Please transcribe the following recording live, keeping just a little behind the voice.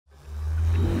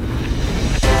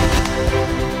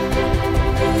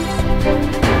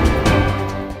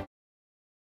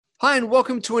Hi, and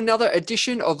welcome to another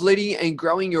edition of Leading and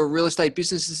Growing Your Real Estate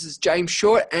Business. This is James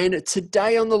Short, and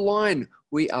today on the line,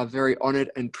 we are very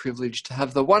honoured and privileged to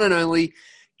have the one and only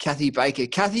Kathy Baker.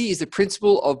 Kathy is the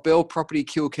principal of Bell Property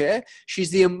Killcare.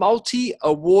 She's the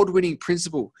multi-award-winning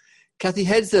principal. Kathy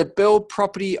heads the Bell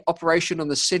Property operation on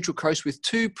the Central Coast with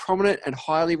two prominent and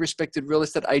highly respected real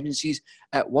estate agencies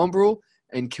at Wamberal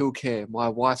and Killcare, my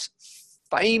wife's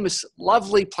famous,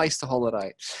 lovely place to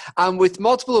holiday. With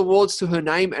multiple awards to her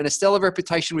name and a stellar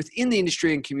reputation within the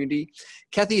industry and community,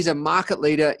 Kathy is a market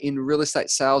leader in real estate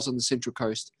sales on the Central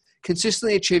Coast.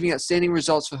 Consistently achieving outstanding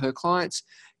results for her clients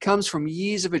comes from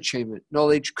years of achievement,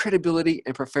 knowledge, credibility,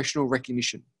 and professional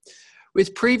recognition.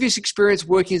 With previous experience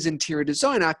working as an interior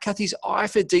designer, Kathy's eye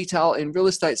for detail in real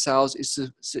estate sales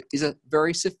is a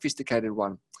very sophisticated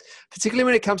one, particularly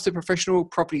when it comes to professional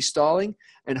property styling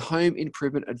and home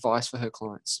improvement advice for her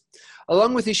clients.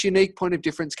 Along with this unique point of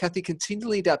difference, Kathy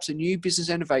continually adapts to new business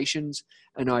innovations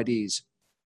and ideas,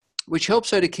 which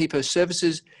helps her to keep her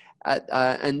services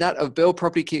and that of Bell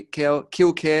Property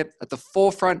Killcare at the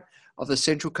forefront of the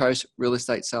Central Coast real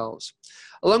estate sales.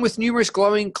 Along with numerous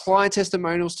glowing client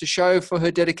testimonials to show for her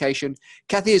dedication,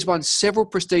 Kathy has won several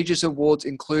prestigious awards,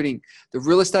 including the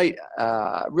Real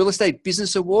Estate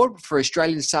Business Award for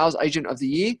Australian Sales Agent of the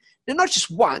Year, now not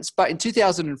just once, but in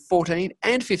 2014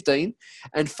 and 15,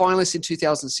 and finalist in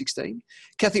 2016.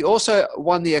 Kathy also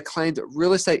won the acclaimed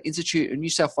Real Estate Institute of New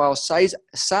South Wales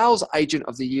Sales Agent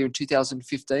of the Year in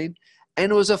 2015,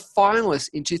 and was a finalist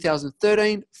in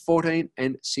 2013, 14,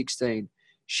 and 16.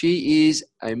 She is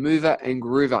a mover and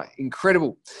groover.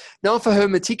 Incredible. Known for her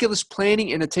meticulous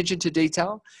planning and attention to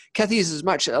detail, Kathy is as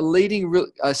much a leading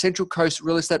Central Coast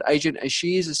real estate agent as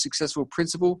she is a successful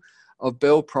principal of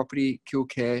Bell Property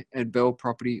Killcare and Bell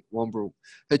Property Wamberal.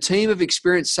 Her team of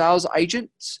experienced sales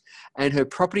agents and her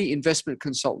property investment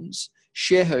consultants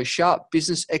share her sharp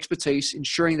business expertise,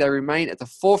 ensuring they remain at the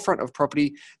forefront of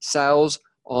property sales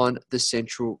on the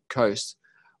Central Coast.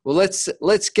 Well,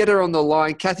 let's get her on the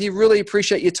line. Kathy, really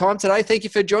appreciate your time today. Thank you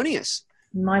for joining us.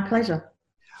 My pleasure.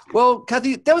 Well,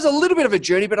 Kathy, that was a little bit of a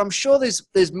journey, but I'm sure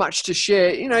there's much to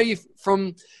share. You know, you've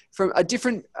from a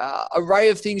different array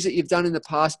of things that you've done in the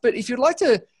past. But if you'd like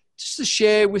to just to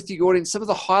share with the audience some of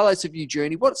the highlights of your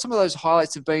journey, what some of those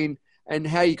highlights have been, and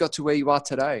how you got to where you are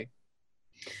today.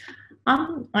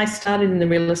 I started in the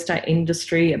real estate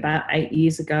industry about 8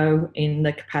 years ago in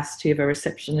the capacity of a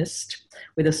receptionist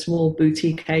with a small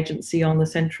boutique agency on the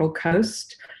Central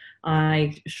Coast.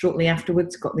 I shortly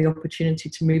afterwards got the opportunity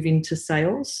to move into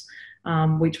sales,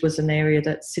 which was an area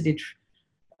that suited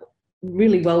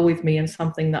really well with me and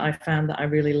something that I found that I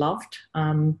really loved.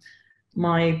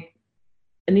 My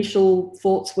initial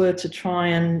thoughts were to try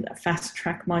and fast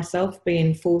track myself.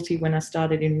 Being 40 when I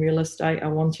started in real estate, I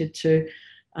wanted to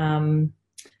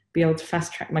be able to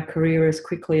fast track my career as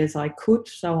quickly as I could.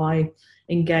 So I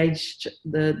engaged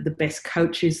the best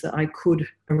coaches that I could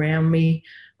around me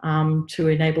to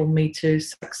enable me to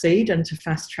succeed and to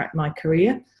fast track my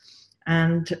career.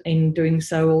 And in doing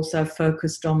so, also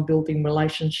focused on building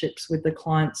relationships with the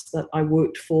clients that I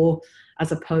worked for,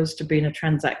 as opposed to being a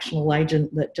transactional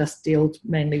agent that just dealt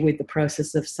mainly with the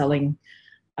process of selling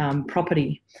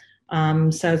property.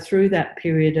 So through that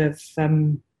period of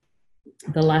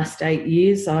the last 8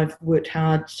 years, I've worked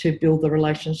hard to build the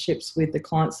relationships with the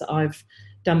clients that I've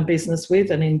done business with,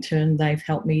 and in turn, they've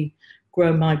helped me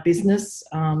grow my business.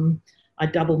 I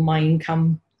doubled my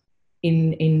income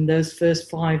in those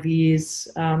first 5 years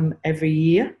every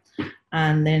year.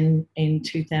 And then in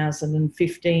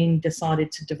 2015,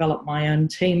 decided to develop my own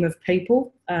team of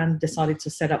people and decided to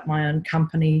set up my own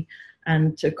company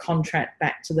and to contract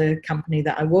back to the company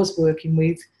that I was working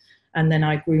with. And then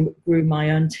I grew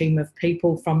my own team of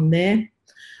people from there.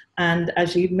 And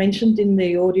as you mentioned in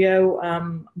the audio,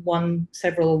 won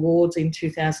several awards in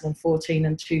 2014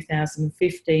 and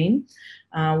 2015,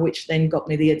 which then got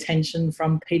me the attention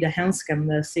from Peter Hanscom,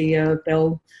 the CEO of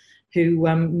Bell, who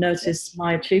noticed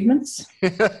my achievements.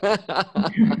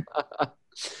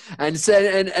 and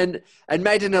said and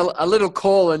made a little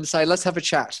call and say, let's have a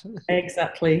chat.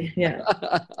 Exactly, yeah.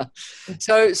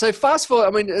 So fast forward,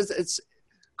 I mean, it's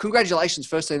congratulations,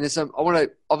 firstly. And I want to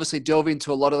obviously delve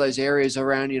into a lot of those areas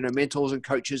around, mentors and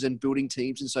coaches and building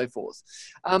teams and so forth.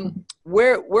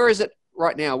 Where is it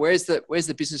right now? Where's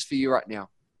the business for you right now?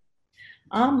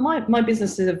 My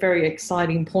business is a very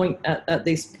exciting point at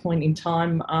this point in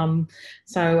time.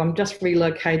 So I'm just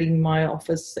relocating my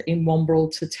office in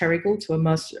Wamberal to Terrigal, to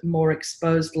a more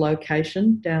exposed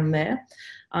location down there.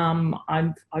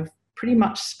 I've pretty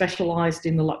much specialised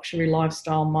in the luxury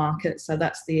lifestyle market, so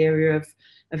that's the area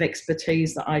of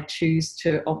expertise that I choose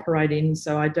to operate in.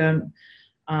 So I don't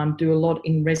do a lot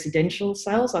in residential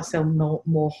sales. I sell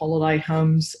more holiday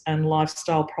homes and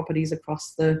lifestyle properties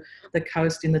across the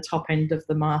coast in the top end of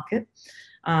the market,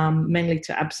 mainly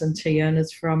to absentee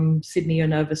earners from Sydney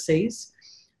and overseas.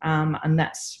 And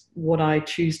that's what I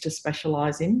choose to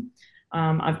specialise in.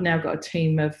 I've now got a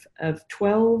team of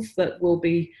 12 that will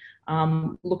be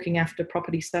looking after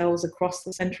property sales across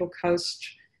the Central Coast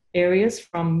areas,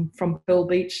 from Pearl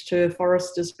Beach to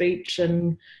Foresters Beach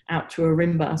and out to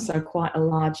Arimba. So quite a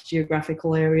large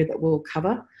geographical area that we'll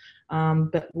cover,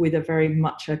 but with a very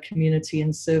much a community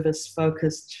and service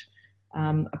focused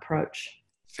approach.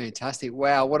 Fantastic.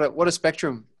 Wow. What a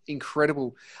spectrum.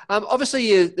 Incredible.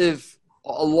 Obviously they've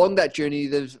along that journey,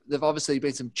 there've obviously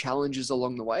been some challenges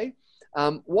along the way.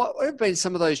 What have been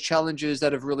some of those challenges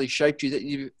that have really shaped you, that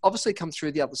you've obviously come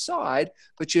through the other side,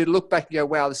 but you look back and go,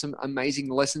 wow, there's some amazing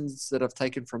lessons that I've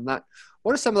taken from that.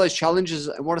 What are some of those challenges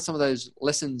and what are some of those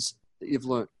lessons that you've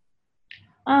learned?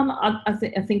 I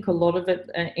think a lot of it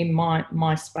in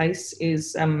my space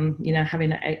is,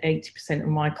 having 80% of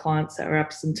my clients that are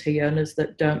absentee earners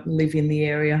that don't live in the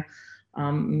area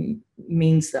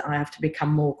means that I have to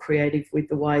become more creative with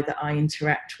the way that I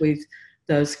interact with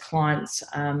those clients.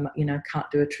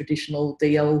 Can't do a traditional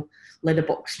DL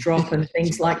letterbox drop and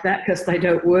things like that because they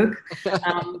don't work.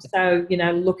 So,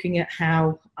 looking at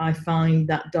how I find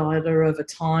that data over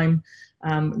time,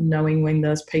 knowing when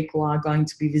those people are going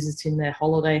to be visiting their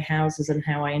holiday houses and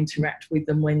how I interact with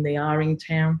them when they are in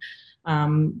town.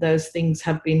 Those things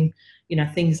have been,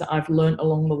 things that I've learnt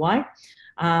along the way.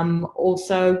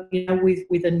 Also,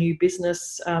 with a new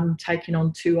business, taking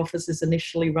on 2 offices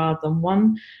initially rather than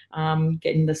 1,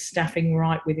 getting the staffing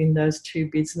right within those 2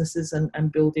 businesses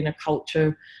and building a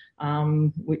culture,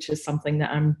 which is something that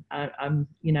I'm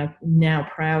now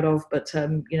proud of. But,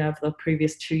 for the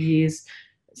previous 2 years,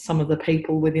 some of the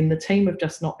people within the team have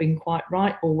just not been quite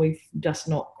right, or we've just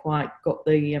not quite got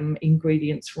the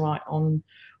ingredients right on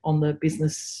the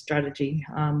business strategy.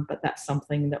 But that's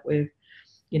something that we've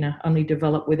only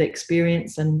developed with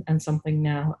experience and something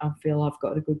now I feel I've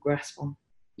got a good grasp on.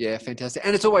 Yeah, fantastic.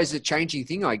 And it's always a changing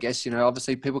thing, I guess,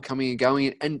 obviously people coming and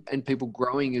going and people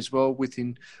growing as well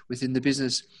within the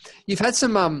business. You've had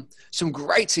some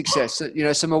great success,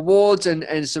 some awards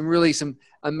and some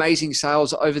amazing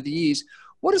sales over the years.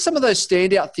 What are some of those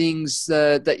standout things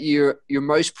that you're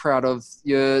most proud of,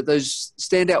 those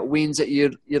standout wins that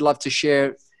you'd love to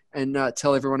share and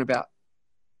tell everyone about?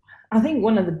 I think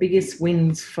one of the biggest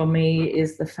wins for me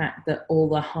is the fact that all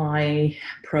the high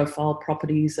profile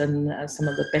properties and some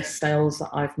of the best sales that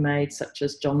I've made, such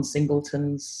as John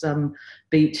Singleton's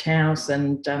Beach House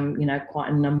and, quite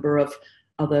a number of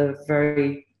other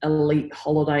very elite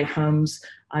holiday homes,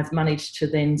 I've managed to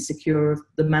then secure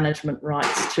the management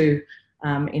rights to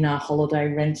in our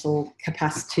holiday rental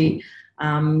capacity.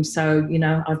 So,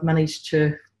 I've managed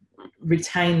to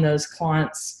retain those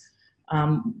clients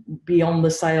beyond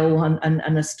the sale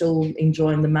and are still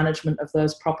enjoying the management of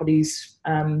those properties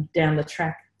down the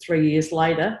track 3 years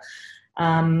later.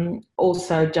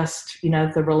 Also just,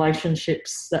 the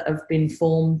relationships that have been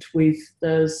formed with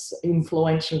those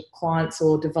influential clients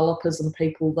or developers and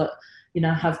people that,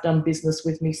 have done business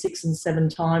with me 6 and 7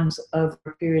 times over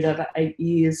a period of 8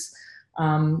 years,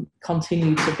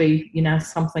 continue to be,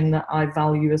 something that I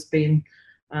value as being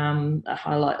a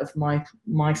highlight of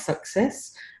my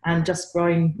success, and just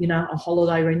growing, a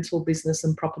holiday rental business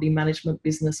and property management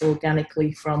business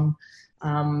organically from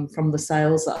the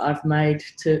sales that I've made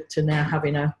to now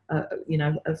having a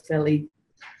fairly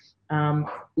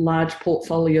large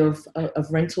portfolio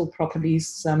of rental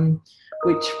properties,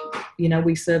 which,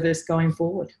 we service going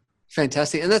forward.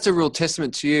 Fantastic. And that's a real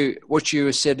testament to you, what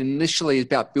you said initially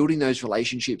about building those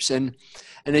relationships. And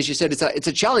as you said, it's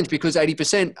a challenge because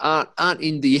 80% aren't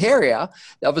in the area.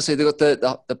 Obviously, they've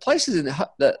got the places in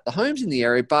the homes in the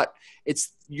area, but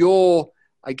it's your,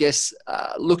 I guess,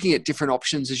 looking at different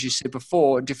options, as you said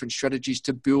before, and different strategies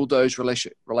to build those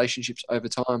relationships over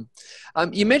time.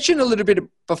 You mentioned a little bit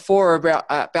before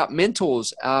about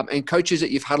mentors and coaches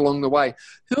that you've had along the way.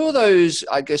 Who are those,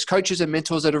 I guess, coaches and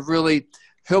mentors that have really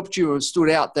helped you and stood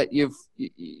out that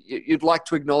you'd like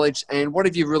to acknowledge, and what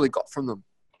have you really got from them?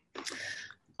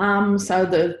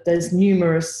 There's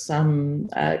numerous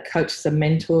coaches and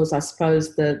mentors. I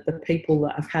suppose the people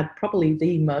that have had probably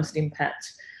the most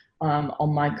impact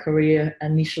on my career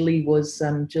initially was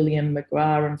Gillian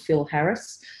McGrath and Phil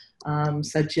Harris.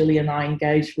 So Gillian I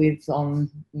engaged with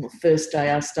on the first day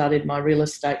I started my real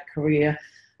estate career,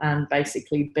 and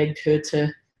basically begged her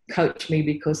to coach me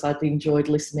because I'd enjoyed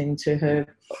listening to her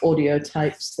audio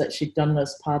tapes that she'd done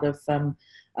as part of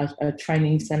a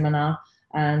training seminar.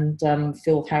 And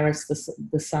Phil Harris,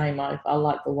 the same. I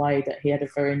like the way that he had a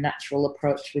very natural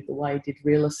approach with the way he did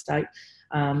real estate.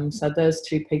 So those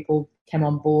two people came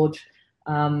on board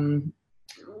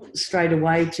straight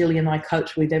away. Gillian I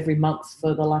coach with every month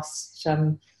for the last,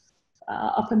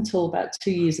 up until about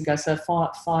 2 years ago, so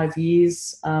 5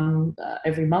 years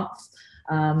every month.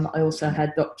 I also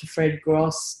had Dr. Fred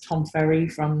Gross, Tom Ferry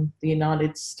from the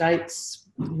United States,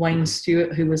 Wayne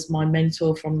Stewart, who was my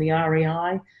mentor from the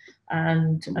REI,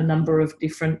 and a number of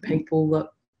different people that,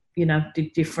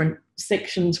 did different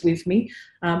sections with me.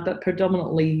 But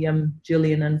predominantly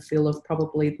Gillian and Phil have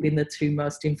probably been the two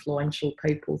most influential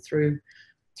people through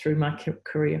my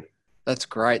career. That's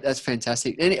great. That's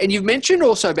fantastic. And you've mentioned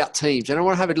also about teams, and I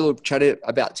want to have a little chat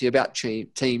about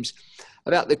teams,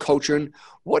 about the culture. And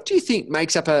what do you think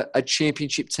makes up a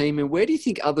championship team, and where do you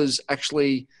think others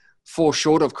actually fall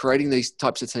short of creating these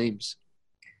types of teams?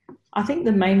 I think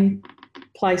the main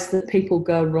place that people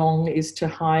go wrong is to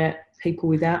hire people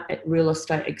without real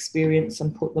estate experience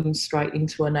and put them straight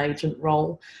into an agent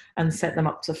role and set them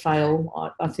up to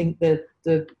fail. I think that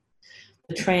the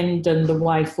trend and the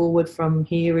way forward from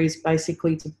here is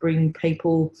basically to bring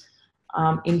people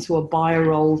into a buyer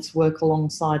role to work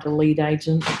alongside a lead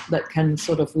agent that can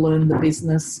sort of learn the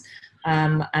business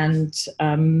and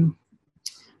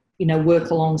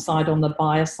work alongside on the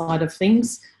buyer side of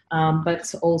things. But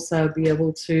to also be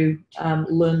able to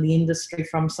learn the industry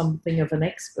from something of an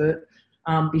expert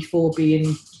before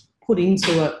being put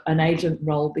into an agent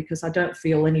role, because I don't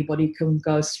feel anybody can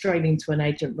go straight into an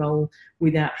agent role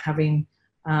without having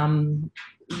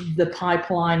the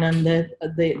pipeline and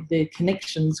the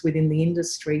connections within the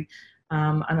industry.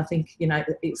 And I think,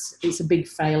 it's a big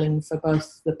failing for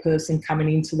both the person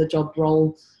coming into the job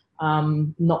role,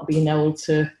 not being able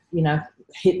to,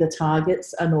 hit the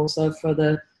targets, and also for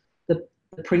the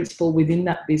principal within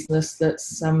that business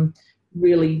that's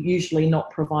really usually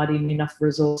not providing enough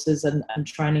resources and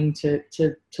training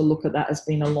to look at that as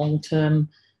being a long-term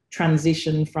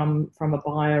transition from a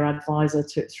buyer advisor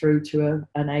through to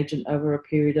an agent over a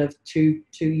period of two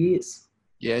years.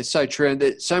 Yeah, it's so true. And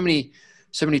there's so many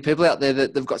people out there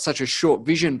that they've got such a short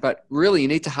vision, but really you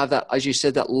need to have that, as you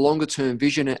said, that longer term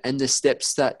vision and the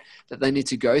steps that they need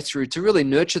to go through to really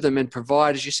nurture them and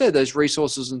provide, as you said, those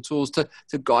resources and tools to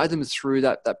guide them through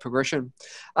that progression.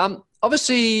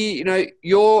 Obviously,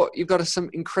 you've got some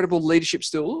incredible leadership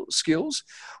skills.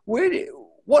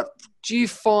 What do you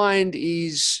find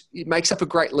makes up a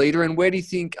great leader, and where do you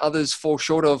think others fall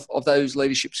short of those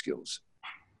leadership skills?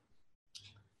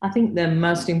 I think the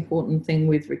most important thing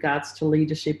with regards to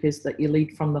leadership is that you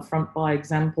lead from the front by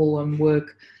example and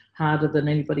work harder than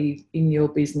anybody in your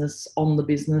business on the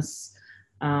business,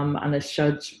 and is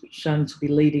shown to be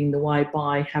leading the way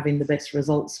by having the best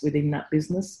results within that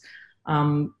business,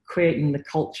 creating the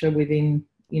culture within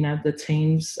the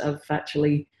teams of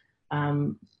actually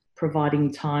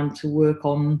providing time to work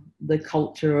on the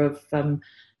culture of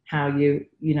how you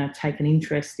take an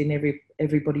interest in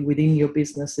everybody within your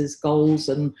business's goals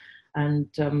and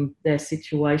their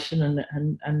situation,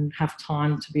 and have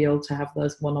time to be able to have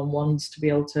those one-on-ones to be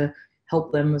able to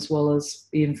help them, as well as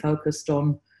being focused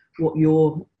on what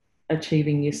you're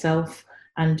achieving yourself,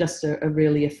 and just a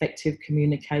really effective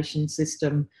communication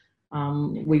system.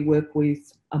 We work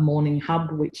with a morning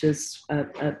hub, which is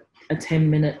a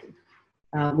 10-minute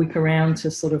whip around to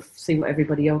sort of see what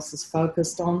everybody else is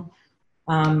focused on.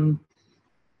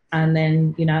 And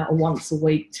then, a once a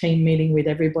week team meeting with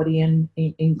everybody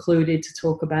included to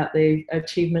talk about their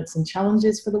achievements and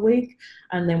challenges for the week.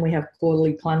 And then we have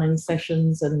quarterly planning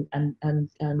sessions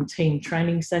and team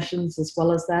training sessions as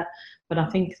well as that. But I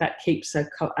think that keeps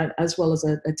as well as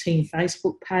a team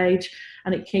Facebook page,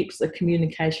 and it keeps the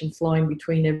communication flowing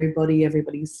between everybody.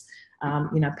 Everybody's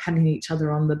patting each other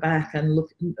on the back and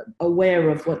aware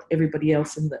of what everybody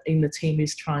else in the team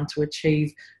is trying to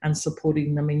achieve, and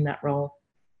supporting them in that role.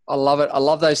 I love it. I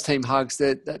love those team hugs.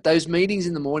 Those meetings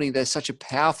in the morning, they're such a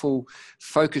powerful,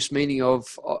 focused meeting of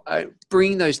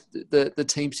bringing the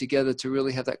teams together to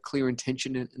really have that clear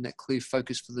intention and that clear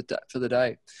focus for the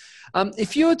day.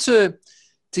 If you were to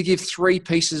give 3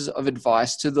 pieces of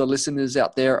advice to the listeners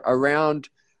out there around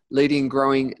leading and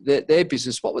growing their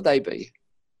business, what would they be?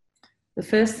 The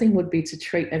first thing would be to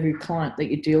treat every client that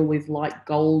you deal with like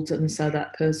gold, and so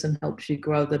that person helps you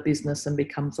grow the business and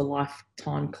becomes a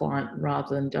lifetime client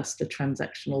rather than just a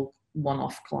transactional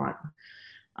one-off client.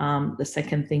 The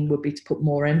second thing would be to put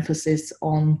more emphasis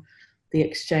on the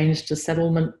exchange to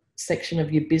settlement section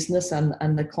of your business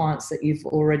and the clients that you've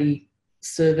already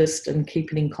serviced, and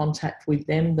keeping in contact with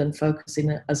them than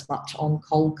focusing as much on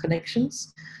cold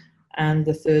connections. And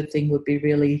the third thing would be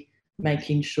really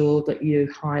making sure that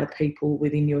you hire people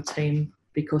within your team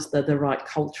because they're the right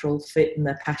cultural fit and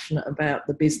they're passionate about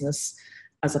the business,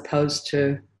 as opposed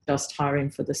to just hiring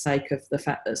for the sake of the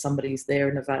fact that somebody's there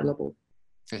and available.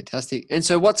 Fantastic. And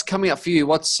so what's coming up for you?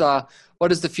 What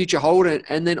does the future hold?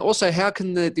 And then also, how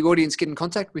can the audience get in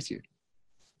contact with you?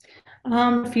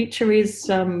 The future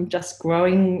is just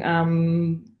growing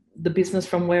the business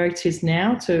from where it is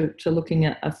now to looking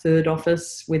at a third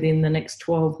office within the next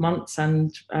 12 months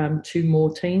and 2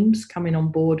 more teams coming on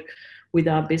board with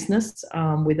our business.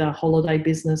 With our holiday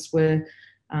business, we're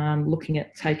looking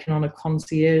at taking on a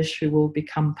concierge who will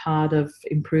become part of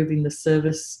improving the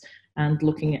service and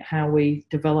looking at how we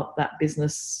develop that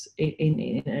business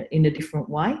in a different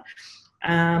way.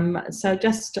 So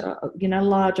just,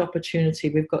 large opportunity.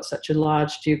 We've got such a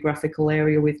large geographical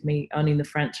area with me owning the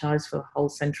franchise for the whole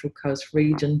Central Coast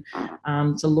region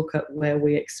to look at where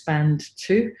we expand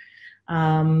to.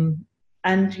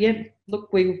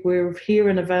 We're here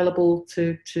and available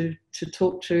to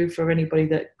talk to for anybody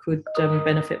that could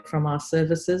benefit from our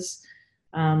services.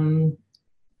 Please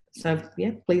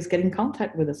get in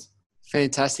contact with us.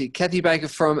 Fantastic. Kathy Baker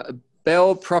from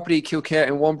Bell Property Kilcare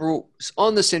and Wamberal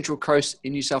on the Central Coast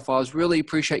in New South Wales. Really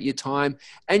appreciate your time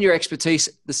and your expertise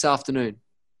this afternoon.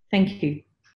 Thank you.